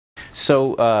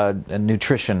So,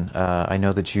 nutrition, I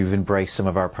know that you've embraced some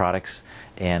of our products,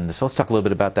 and so let's talk a little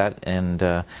bit about that.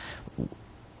 And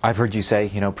I've heard you say,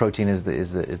 protein is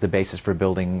the basis for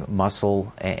building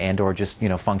muscle and or just,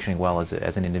 functioning well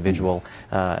as an individual.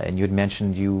 And you had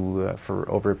mentioned you, for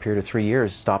over a period of 3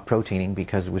 years, stopped proteining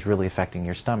because it was really affecting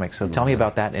your stomach. So tell me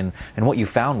about that and what you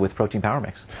found with Protein Power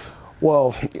Mix.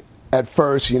 Well, at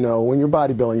first, when you're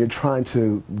bodybuilding, you're trying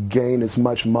to gain as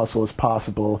much muscle as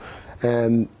possible.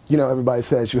 And, everybody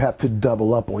says you have to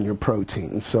double up on your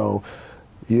protein. So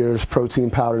there's protein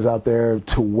powders out there,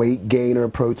 to weight gainer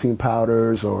protein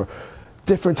powders, or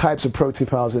different types of protein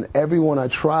powders. And every one I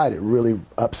tried, it really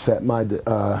upset my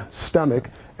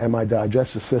stomach and my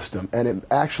digestive system. And it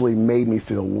actually made me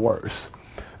feel worse.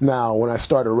 Now, when I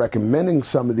started recommending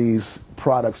some of these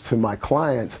products to my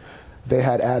clients, they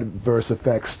had adverse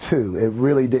effects too. It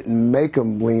really didn't make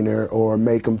them leaner or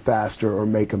make them faster or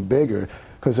make them bigger,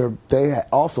 because they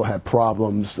also had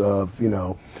problems of,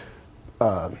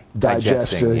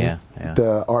 digesting,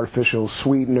 the artificial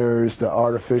sweeteners, the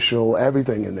artificial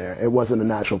everything in there. It wasn't a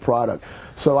natural product.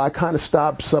 So I kind of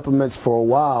stopped supplements for a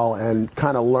while and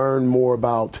kind of learned more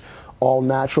about all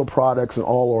natural products and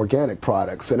all organic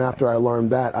products. And after I learned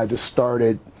that, I just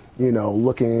started,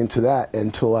 looking into that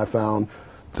until I found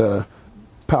the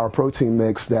Power Protein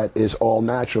Mix that is all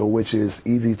natural, which is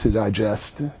easy to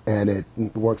digest, and it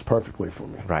works perfectly for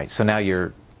me. Right. So now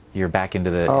you're back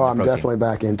into the I'm protein. definitely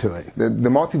back into it. The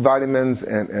multivitamins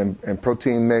and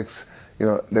protein mix,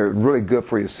 they're really good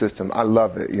for your system. I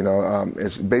love it.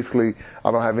 It's basically,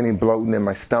 I don't have any bloating in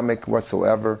my stomach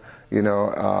whatsoever. A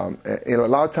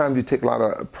lot of times you take a lot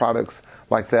of products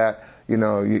like that,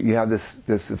 you have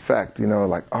this effect,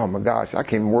 like, oh my gosh, I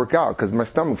can't even work out because my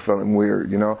stomach's feeling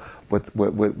weird,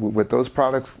 With those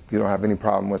products, you don't have any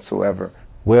problem whatsoever.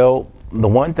 Well, the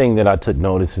one thing that I took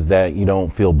notice is that you don't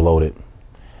feel bloated,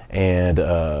 and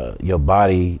your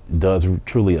body does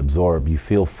truly absorb. You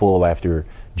feel full after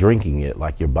drinking it,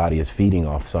 like your body is feeding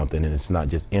off something and it's not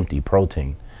just empty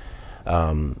protein.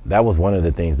 That was one of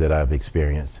the things that I've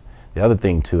experienced. The other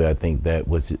thing too, I think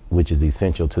which is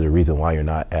essential to the reason why you're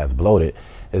not as bloated,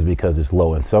 is because it's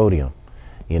low in sodium,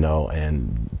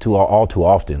 and all too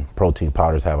often protein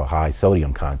powders have a high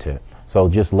sodium content. So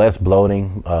just less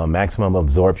bloating, maximum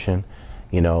absorption.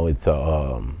 It's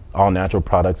all natural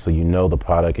product, so the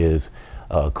product is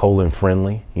colon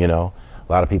friendly. A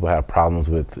lot of people have problems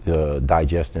with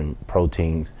digesting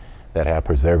proteins that have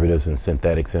preservatives and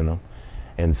synthetics in them.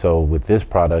 And so with this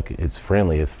product, it's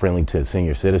friendly. It's friendly to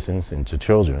senior citizens and to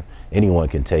children. Anyone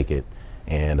can take it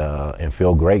and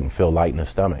feel great and feel light in the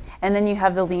stomach. And then you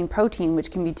have the lean protein,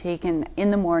 which can be taken in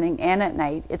the morning and at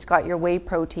night. It's got your whey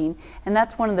protein, and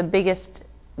that's one of the biggest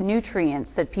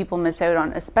nutrients that people miss out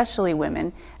on, especially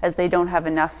women, as they don't have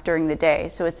enough during the day.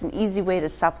 So it's an easy way to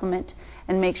supplement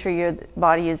and make sure your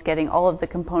body is getting all of the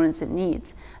components it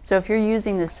needs. So if you're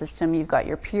using this system, you've got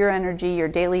your pure energy, your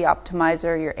daily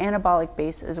optimizer, your anabolic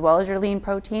base, as well as your lean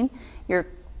protein. You're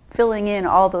filling in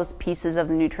all those pieces of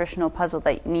the nutritional puzzle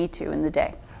that you need to in the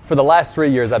day. For the last 3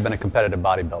 years, I've been a competitive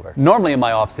bodybuilder. Normally in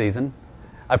my off season,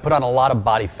 I put on a lot of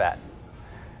body fat.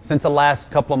 Since the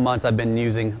last couple of months, I've been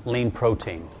using lean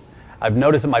protein. I've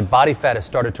noticed that my body fat has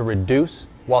started to reduce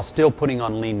while still putting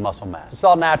on lean muscle mass. It's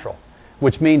all natural,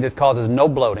 which means it causes no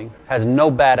bloating, has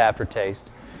no bad aftertaste,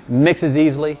 mixes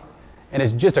easily, and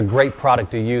is just a great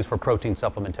product to use for protein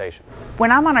supplementation.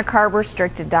 When I'm on a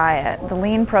carb-restricted diet, the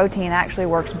lean protein actually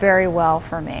works very well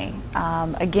for me.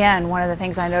 Again, one of the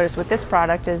things I noticed with this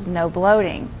product is no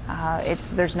bloating.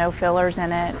 There's no fillers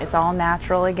in it. It's all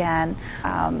natural again.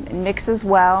 It mixes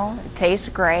well. It tastes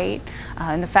great.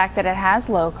 And the fact that it has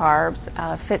low carbs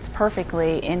fits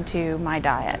perfectly into my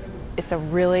diet. It's a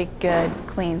really good,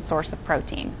 clean source of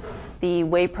protein. The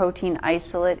whey protein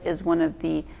isolate is one of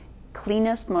the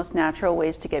cleanest, most natural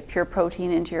ways to get pure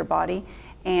protein into your body.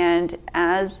 And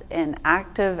as an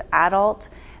active adult,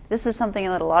 this is something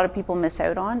that a lot of people miss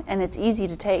out on, and it's easy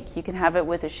to take. You can have it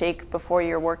with a shake before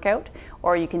your workout,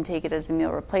 or you can take it as a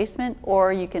meal replacement,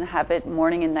 or you can have it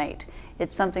morning and night.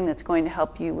 It's something that's going to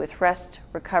help you with rest,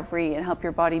 recovery, and help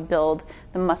your body build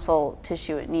the muscle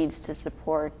tissue it needs to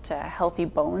support healthy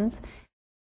bones.